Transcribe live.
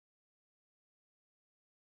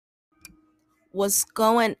What's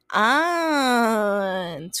going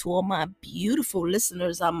on to all my beautiful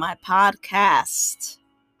listeners on my podcast?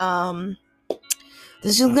 Um,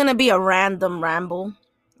 this is gonna be a random ramble,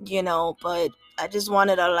 but I just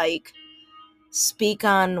wanted to speak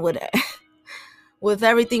on with with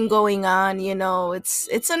everything going on.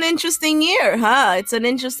 It's an interesting year, huh? It's an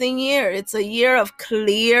interesting year. It's a year of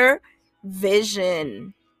clear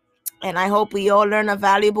vision, and I hope we all learn a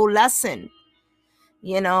valuable lesson,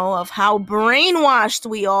 of how brainwashed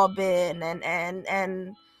we all been,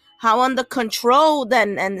 and how under controlled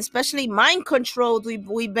and especially mind controlled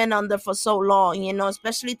we've been under for so long,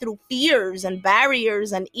 especially through fears and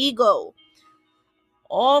barriers and ego,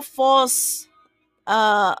 all false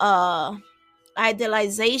uh uh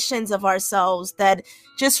idealizations of ourselves that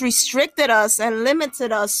just restricted us and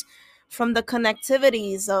limited us from the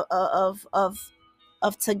connectivities of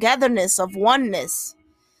togetherness, of oneness,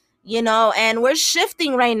 and we're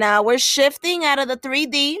shifting right now. We're shifting out of the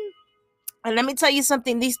 3D. And let me tell you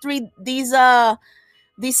something, these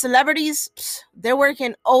celebrities, they're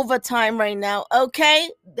working overtime right now. Okay,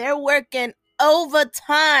 they're working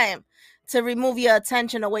overtime to remove your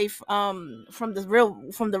attention away from the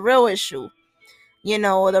real issue,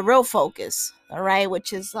 the real focus. All right,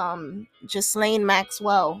 which is Ghislaine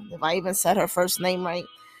Maxwell, if I even said her first name right.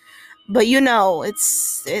 But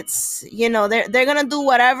it's they're gonna do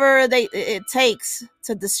whatever it takes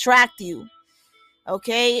to distract you.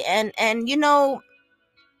 Okay, and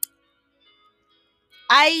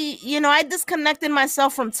I disconnected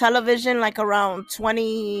myself from television like around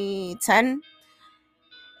 2010.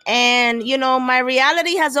 And my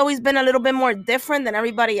reality has always been a little bit more different than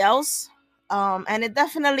everybody else. And it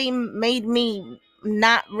definitely made me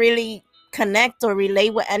not really connect or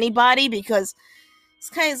relate with anybody, because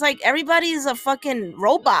it's like everybody is a fucking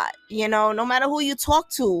robot, no matter who you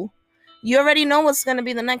talk to. You already know what's going to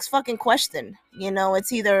be the next fucking question.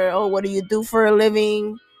 It's either, oh, what do you do for a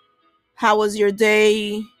living? How was your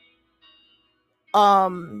day?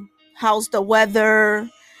 How's the weather?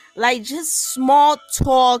 Like, just small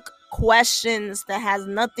talk questions that has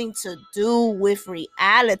nothing to do with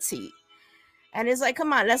reality. And it's like,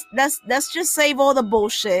 come on, let's just save all the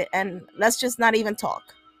bullshit and let's just not even talk.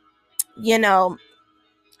 You know,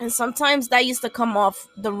 and sometimes that used to come off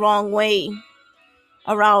the wrong way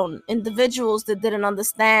around individuals that didn't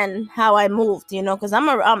understand how I moved, because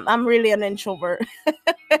I'm really an introvert.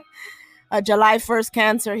 A July 1st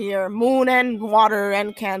Cancer here, moon and water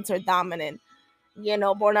and Cancer dominant,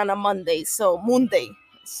 born on a Monday, so Monday.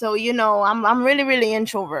 So, I'm really, really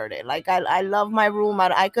introverted. Like, I love my room.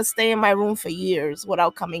 I could stay in my room for years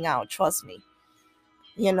without coming out, trust me.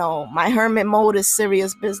 My hermit mode is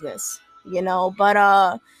serious business,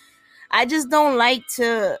 but I just don't like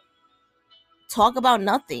to talk about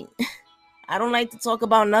nothing. I don't like to talk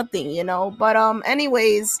about nothing, but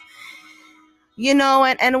anyways,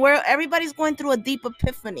 and where everybody's going through a deep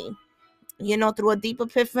epiphany,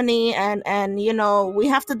 and we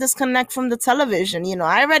have to disconnect from the television.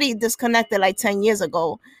 I already disconnected like 10 years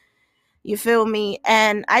ago. You feel me?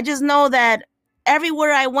 And I just know that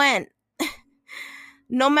everywhere I went,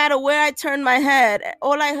 no matter where I turned my head,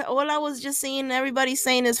 all I was just seeing everybody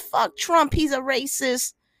saying is fuck Trump, he's a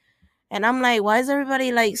racist. And I'm like, why is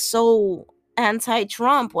everybody like so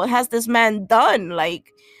anti-Trump? What has this man done?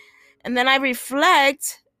 Like, and then I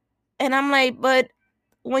reflect and I'm like, but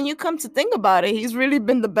when you come to think about it, he's really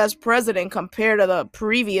been the best president compared to the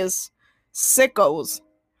previous sickos,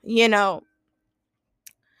 you know.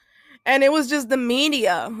 And it was just the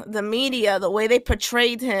media, the way they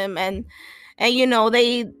portrayed him, and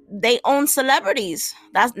they own celebrities.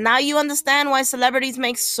 That's now you understand why celebrities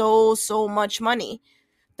make so much money.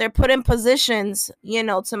 They're put in positions,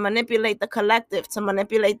 to manipulate the collective, to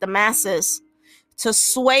manipulate the masses, to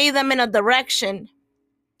sway them in a direction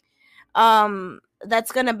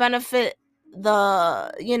that's going to benefit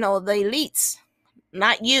the elites,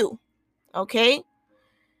 not you. Okay?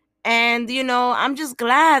 And I'm just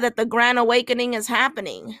glad that the grand awakening is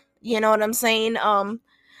happening. You know what I'm saying?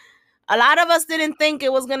 A lot of us didn't think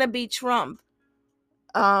it was going to be Trump.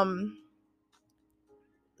 um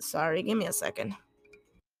Sorry, give me a second.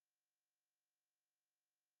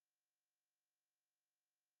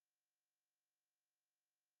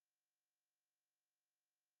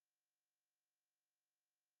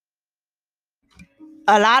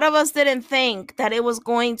 A lot of us didn't think that it was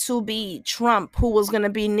going to be Trump who was going to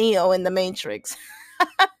be Neo in the Matrix.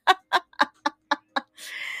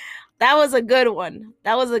 That was a good one.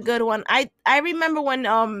 That was a good one. I remember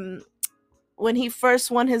when he first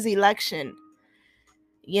won his election.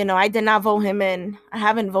 I did not vote him in. I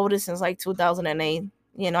haven't voted since like 2008.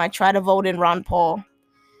 I tried to vote in Ron Paul,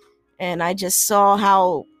 And I just saw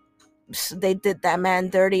how they did that man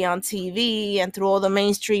dirty on TV and through all the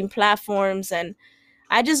mainstream platforms, and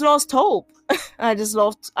I just lost hope. I just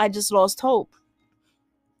lost hope.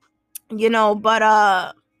 But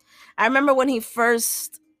I remember when he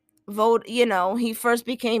first he first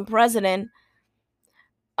became president.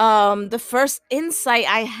 The first insight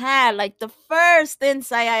I had,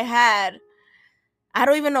 I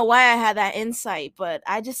don't even know why I had that insight, but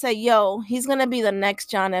I just said, yo, he's going to be the next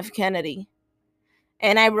John F. Kennedy.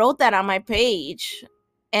 And I wrote that on my page,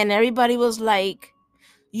 and everybody was like,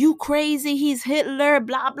 you crazy, he's Hitler,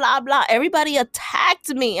 blah, blah, blah. Everybody attacked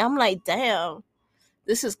me. I'm like, damn,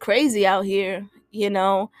 this is crazy out here,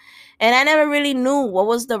 And I never really knew what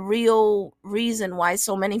was the real reason why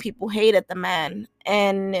so many people hated the man.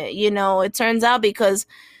 And, it turns out because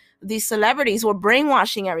these celebrities were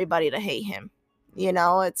brainwashing everybody to hate him.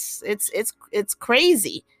 It's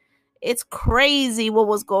crazy. It's crazy what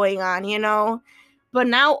was going on. But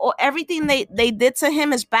now everything they did to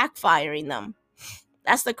him is backfiring them.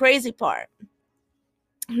 That's the crazy part.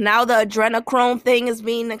 Now the adrenochrome thing is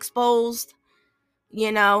being exposed.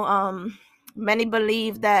 Many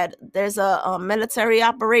believe that there's a military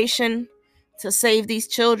operation to save these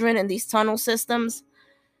children in these tunnel systems.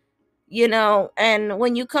 And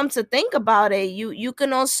when you come to think about it, you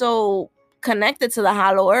can also connect it to the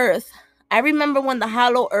hollow earth. I remember when the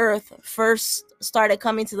hollow earth first started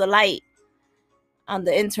coming to the light on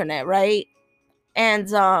the internet, right?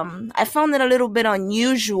 And I found it a little bit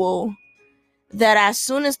unusual that as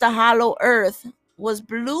soon as the hollow earth was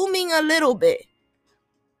blooming a little bit,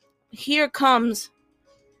 here comes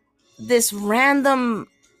this random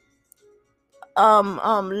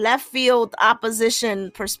left field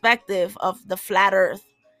opposition perspective of the flat earth.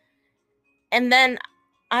 And then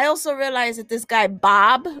I also realized that this guy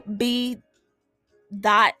Bob B.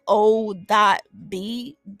 O.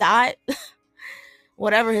 B.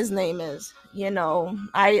 Whatever his name is,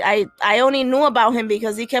 I only knew about him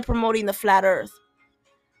because he kept promoting the flat earth.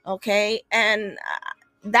 Okay, and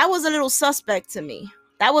that was a little suspect to me.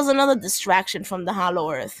 That was another distraction from the hollow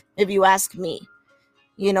earth, if you ask me.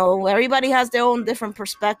 Everybody has their own different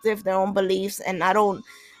perspective, their own beliefs, and I don't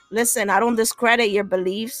discredit your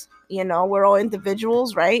beliefs. We're all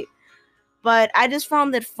individuals, right? But I just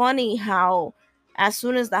found it funny how as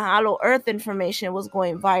soon as the hollow earth information was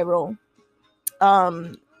going viral,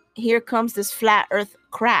 here comes this flat earth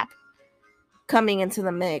crap coming into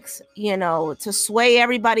the mix, to sway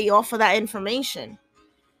everybody off of that information.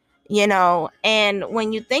 And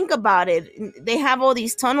when you think about it, they have all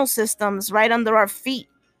these tunnel systems right under our feet,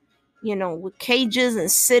 with cages and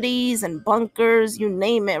cities and bunkers, you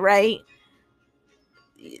name it, right?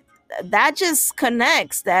 That just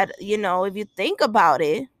connects that, if you think about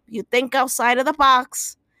it, you think outside of the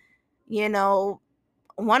box.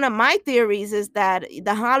 One of my theories is that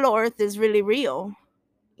the hollow earth is really real,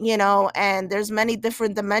 and there's many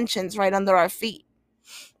different dimensions right under our feet.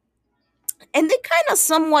 And they kind of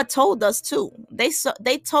somewhat told us too.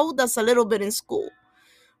 They told us a little bit in school,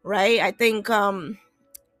 right? I think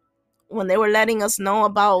when they were letting us know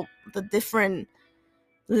about the different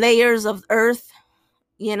layers of earth,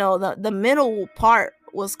 the middle part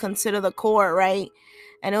was considered the core, right?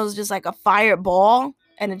 And it was just like a fireball,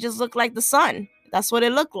 and it just looked like the sun. That's what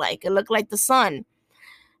it looked like. It looked like the sun.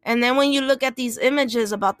 And then when you look at these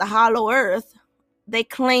images about the hollow earth, they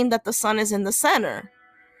claim that the sun is in the center.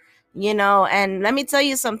 And let me tell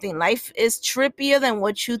you something. Life is trippier than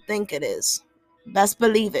what you think it is. Best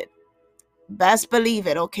believe it.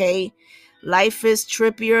 Okay? Life is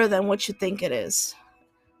trippier than what you think it is.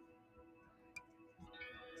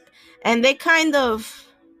 And they kind of...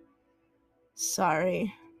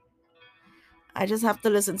 Sorry. I just have to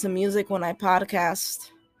listen to music when I podcast.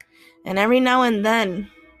 And every now and then,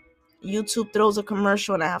 YouTube throws a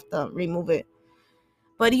commercial and I have to remove it.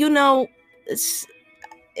 But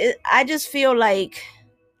I just feel like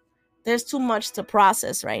there's too much to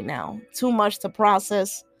process right now. Too much to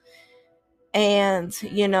process. And,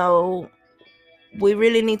 we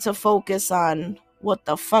really need to focus on what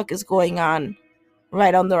the fuck is going on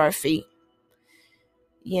right under our feet.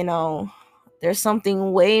 There's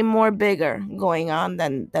something way more bigger going on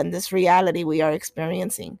than this reality we are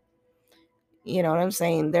experiencing. You know what I'm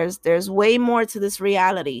saying? There's way more to this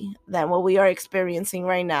reality than what we are experiencing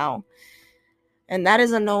right now. And that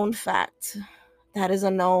is a known fact. I'm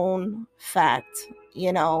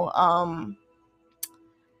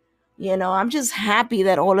just happy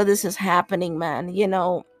that all of this is happening, man.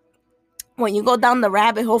 When you go down the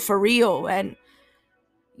rabbit hole for real and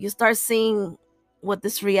you start seeing what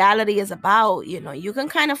this reality is about, you can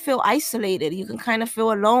kind of feel isolated. You can kind of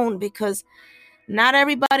feel alone because Not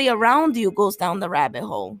everybody around you goes down the rabbit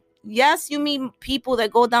hole. Yes, you meet people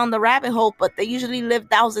that go down the rabbit hole, but they usually live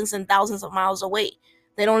thousands and thousands of miles away.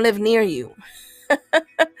 They don't live near you.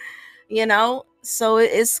 So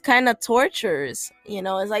it's kind of torturous.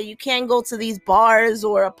 It's like you can't go to these bars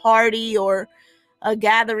or a party or a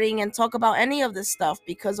gathering and talk about any of this stuff,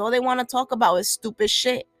 because all they want to talk about is stupid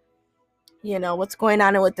shit. What's going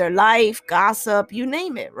on with their life, gossip, you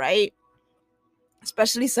name it, right?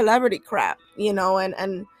 Especially celebrity crap,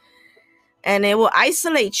 and it will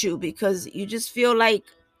isolate you, because you just feel like,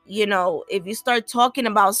 if you start talking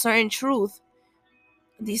about certain truth,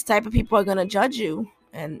 these type of people are going to judge you.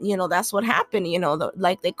 And that's what happened.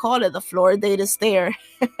 Like they call it the fluoridated stare.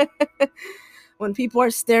 When people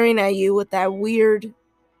are staring at you with that weird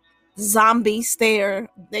zombie stare,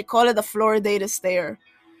 they call it the fluoridated stare.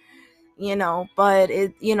 But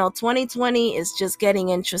 2020 is just getting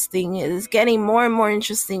interesting. It is getting more and more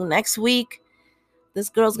interesting. Next week, this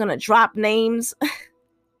girl's gonna drop names.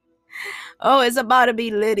 Oh, it's about to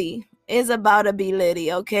be litty. It's about to be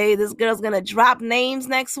litty, okay? This girl's gonna drop names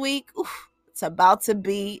next week. Oof, it's about to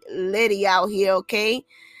be litty out here, okay?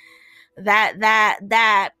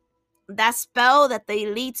 That spell that the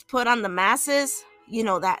elites put on the masses,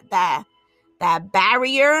 that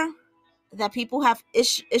barrier that people have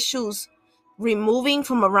issues removing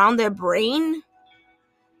from around their brain.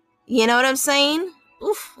 You know what I'm saying?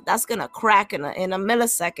 Oof, that's gonna crack in a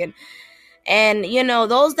millisecond. And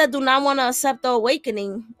those that do not want to accept the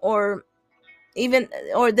awakening, or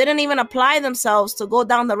didn't even apply themselves to go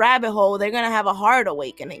down the rabbit hole, they're gonna have a hard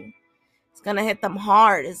awakening. It's gonna hit them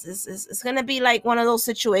hard. It's gonna be like one of those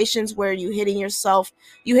situations where you hitting your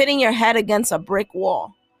head against a brick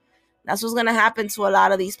wall. That's what's gonna happen to a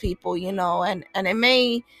lot of these people, and it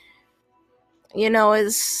may,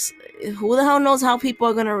 is who the hell knows how people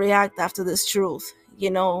are gonna react after this truth,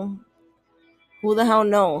 who the hell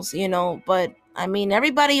knows, but I mean,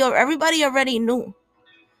 everybody already knew.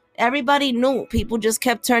 Everybody knew. People just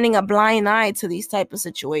kept turning a blind eye to these type of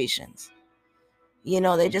situations.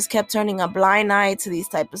 They just kept turning a blind eye to these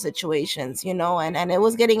type of situations, and it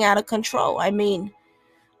was getting out of control. I mean,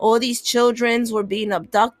 all these children were being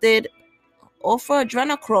abducted, all for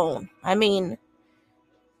adrenochrome. I mean,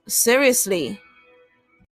 seriously,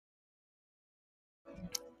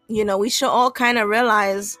 we should all kind of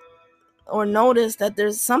realize or notice that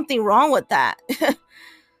there's something wrong with that.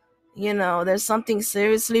 There's something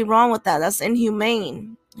seriously wrong with that. That's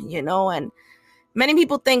inhumane, and many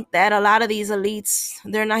people think that a lot of these elites,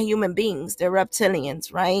 they're not human beings. They're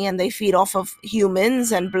reptilians, right? And they feed off of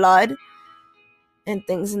humans and blood and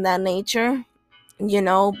things in that nature,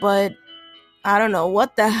 but I don't know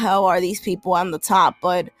what the hell are these people on the top,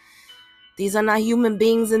 but these are not human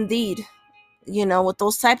beings indeed. With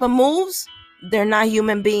those type of moves, they're not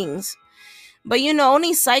human beings. But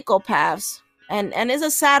only psychopaths, and it's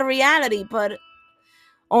a sad reality, but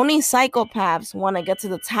only psychopaths want to get to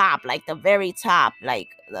the top, like the very top. Like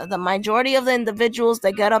the majority of the individuals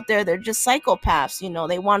that get up there, they're just psychopaths.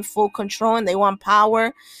 They want full control and they want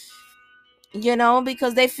power,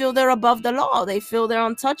 because they feel they're above the law. They feel they're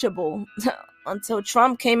untouchable. Until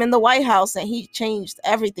Trump came in the White House and he changed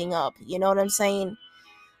everything up. You know what I'm saying?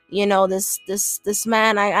 This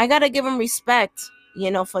man, I gotta give him respect,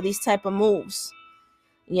 for these type of moves.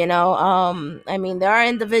 I mean, there are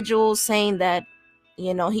individuals saying that,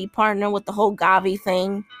 he partnered with the whole Gavi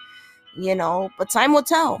thing, but time will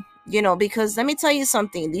tell, because let me tell you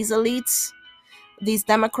something. These elites, these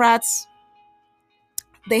Democrats,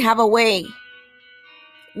 they have a way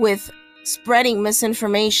with spreading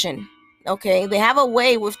misinformation. Okay, they have a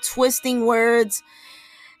way with twisting words,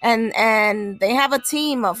 and they have a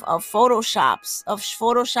team of Photoshop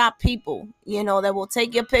people, that will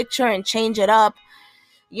take your picture and change it up,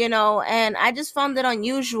 and I just found it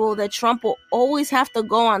unusual that Trump will always have to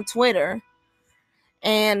go on Twitter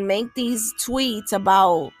and make these tweets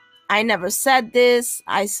about, I never said this,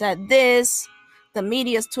 I said this, the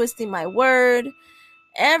media's twisting my word.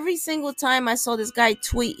 Every single time I saw this guy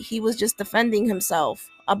tweet, he was just defending himself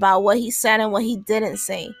about what he said and what he didn't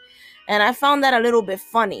say. And I found that a little bit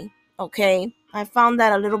funny, okay? I found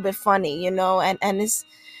that a little bit funny, and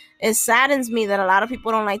it saddens me that a lot of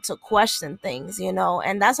people don't like to question things,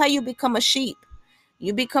 and that's how you become a sheep.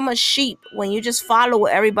 You become a sheep when you just follow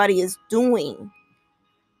what everybody is doing.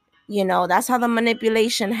 That's how the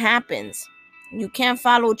manipulation happens. You can't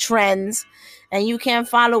follow trends, and you can't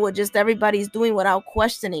follow what just everybody's doing without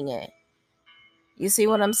questioning it. You see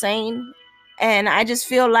what I'm saying? And I just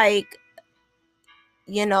feel like,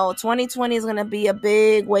 2020 is going to be a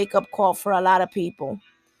big wake up call for a lot of people.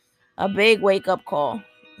 A big wake up call.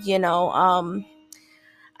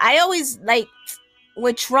 I always like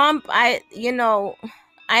with Trump, I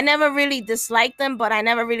never really disliked him, but I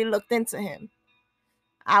never really looked into him.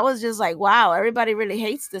 I was just like, wow, everybody really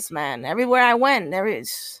hates this man. Everywhere I went, there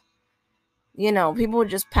is, people were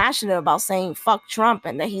just passionate about saying fuck Trump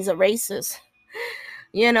and that he's a racist.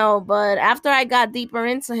 But after I got deeper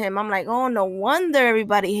into him, I'm like, oh, no wonder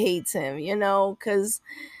everybody hates him, because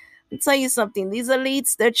I'll tell you something, these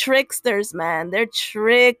elites, they're tricksters, man. They're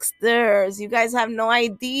tricksters. You guys have no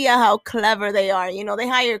idea how clever they are. They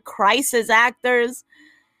hire crisis actors,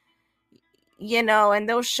 and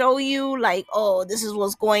they'll show you like, oh, this is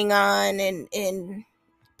what's going on in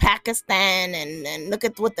Pakistan, and look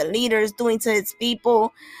at what the leader is doing to its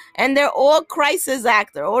people. And they're all crisis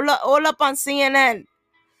actor, all up on CNN.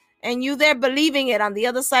 And you there believing it on the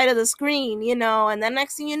other side of the screen, and the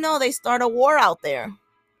next thing you know, they start a war out there,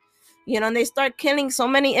 and they start killing so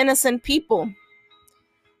many innocent people,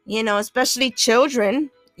 especially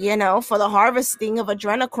children, for the harvesting of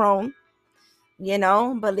adrenochrome.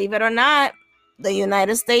 Believe it or not, the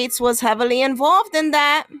United States was heavily involved in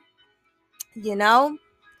that,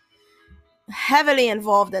 heavily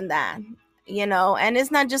involved in that, and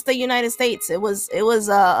it's not just the United States. It was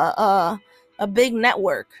a big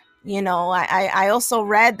network. I also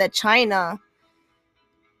read that China's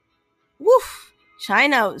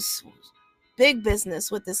big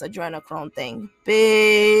business with this adrenochrome thing.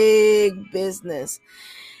 Big business.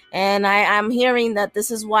 And I'm hearing that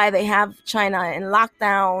this is why they have China in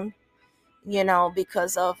lockdown,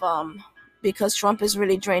 because Trump is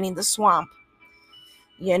really draining the swamp,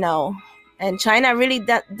 and China really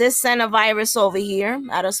did send a virus over here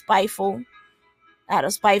out of spitefulness.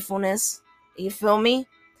 You feel me?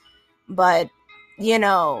 But, we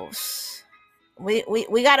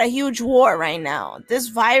got a huge war right now. This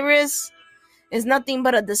virus is nothing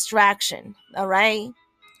but a distraction. All right.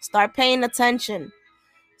 Start paying attention.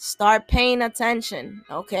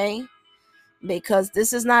 Okay? Because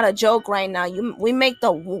this is not a joke right now. We make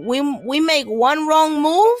one wrong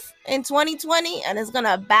move in 2020 and it's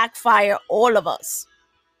gonna backfire all of us.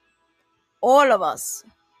 All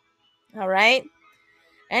right.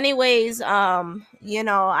 Anyways,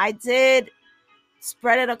 I did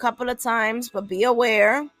spread it a couple of times, but be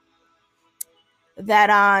aware that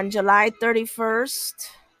on July 31st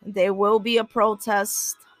there will be a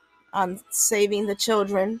protest on saving the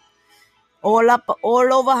children all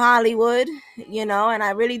over Hollywood, and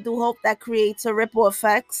I really do hope that creates a ripple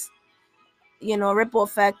effect,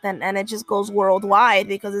 and it just goes worldwide,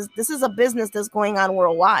 because this is a business that's going on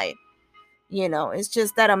worldwide. It's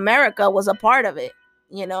just that America was a part of it,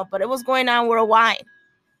 but it was going on worldwide,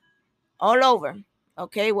 all over,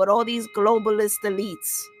 okay, with all these globalist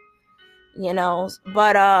elites,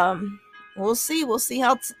 but we'll see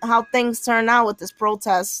how things turn out with this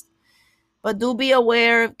protest. But do be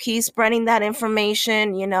aware, keep spreading that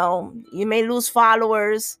information. You may lose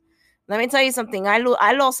followers. Let me tell you something. I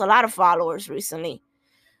lost a lot of followers recently.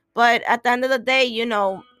 But at the end of the day,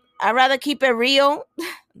 I'd rather keep it real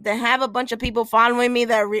than have a bunch of people following me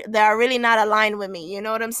that are really not aligned with me. You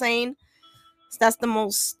know what I'm saying? So that's the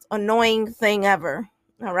most annoying thing ever.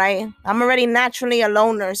 All right? I'm already naturally a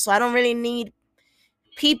loner, so I don't really need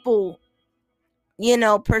people,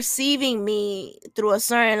 perceiving me through a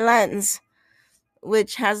certain lens,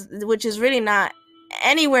 which is really not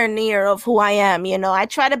anywhere near of who I am. I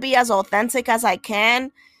try to be as authentic as I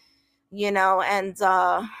can, and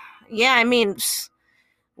yeah, I mean,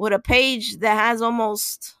 with a page that has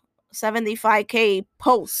almost 75K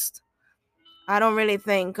posts, I don't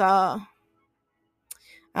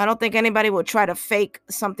think anybody would try to fake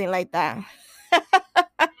something like that.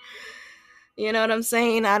 You know what I'm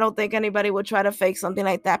saying? I don't think anybody would try to fake something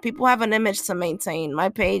like that. People have an image to maintain. My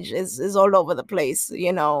page is all over the place.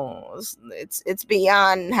 It's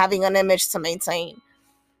beyond having an image to maintain.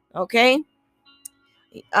 Okay?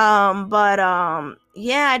 But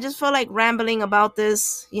yeah, I just feel like rambling about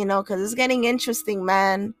this, because it's getting interesting,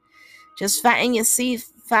 man. Just fasten your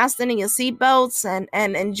seatbelts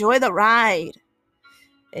and enjoy the ride.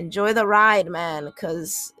 Enjoy the ride, man,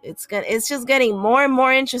 because it's just getting more and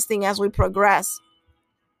more interesting as we progress.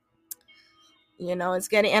 It's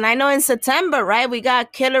getting, and I know in September, right, we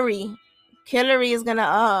got Hillary is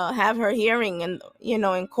gonna have her hearing in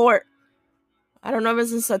court. I don't know if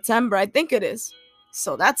it's in September. I think it is.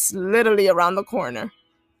 So that's literally around the corner.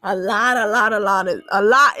 A lot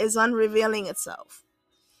is unrevealing itself.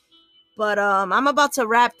 But I'm about to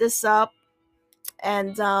wrap this up,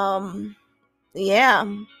 and yeah,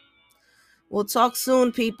 we'll talk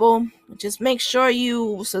soon, people. Just make sure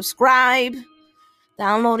you subscribe,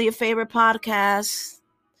 download your favorite podcast.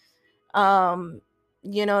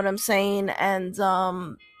 You know what I'm saying? And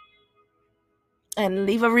and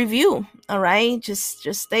leave a review. All right, just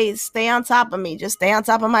stay on top of me. Just stay on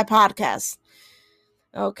top of my podcast.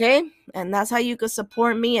 Okay, and that's how you can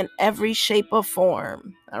support me in every shape or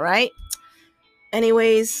form. All right.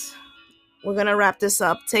 Anyways, we're gonna wrap this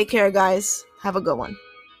up. Take care, guys. Have a good one.